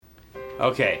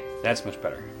Okay, that's much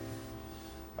better.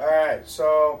 Alright,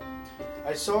 so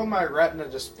I sold my Retina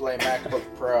display MacBook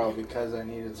Pro because I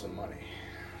needed some money.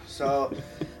 So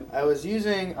I was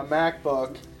using a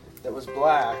MacBook that was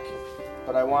black,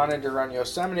 but I wanted to run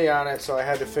Yosemite on it, so I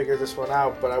had to figure this one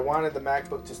out, but I wanted the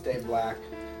MacBook to stay black.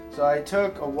 So I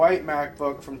took a white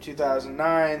MacBook from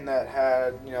 2009 that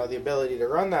had, the ability to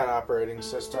run that operating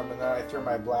system, and then I threw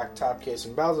my black top case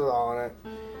and bezel on it.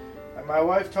 And my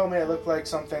wife told me it looked like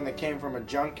something that came from a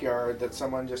junkyard, that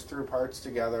someone just threw parts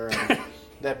together, and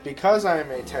that because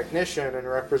I'm a technician and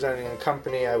representing a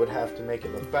company, I would have to make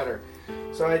it look better.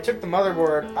 So I took the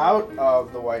motherboard out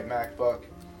of the white MacBook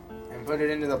and put it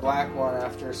into the black one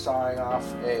after sawing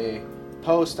off a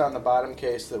post on the bottom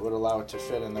case that would allow it to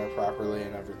fit in there properly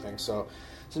and everything. So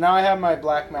now I have my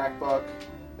black MacBook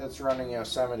that's running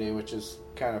Yosemite, which is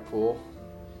kind of cool.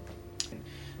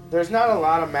 There's not a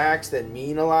lot of Macs that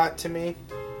mean a lot to me,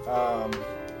 but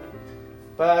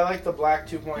I like the black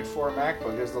 2.4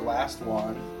 MacBook. It's the last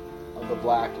one of the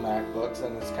black MacBooks,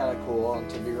 and it's kind of cool, and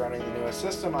to be running the newest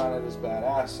system on it is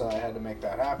badass, so I had to make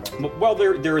that happen. Well,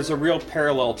 there is a real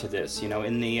parallel to this.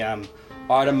 In the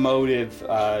automotive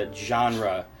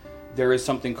genre, there is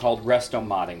something called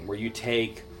Resto-Modding, where you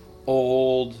take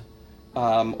older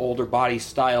body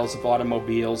styles of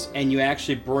automobiles and you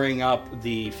actually bring up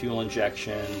the fuel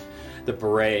injection, the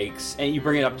brakes, and you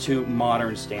bring it up to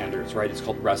modern standards, right? It's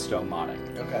called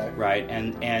Resto-Modding. Okay. Right?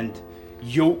 And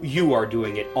you are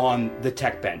doing it on the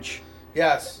tech bench.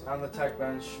 Yes, on the tech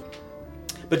bench.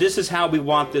 But this is how we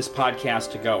want this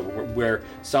podcast to go, where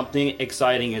something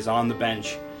exciting is on the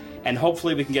bench, and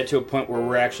hopefully we can get to a point where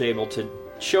we're actually able to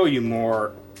show you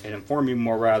more and inform you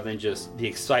more rather than just the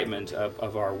excitement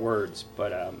of our words.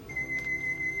 But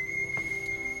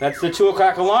that's the 2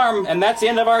 o'clock alarm, and that's the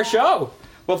end of our show.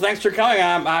 Well, thanks for coming.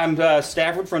 I'm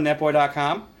Stafford from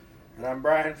netboy.com. And I'm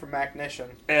Brian from Macnician.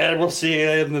 And we'll see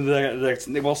you on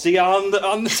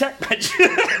the tech bench.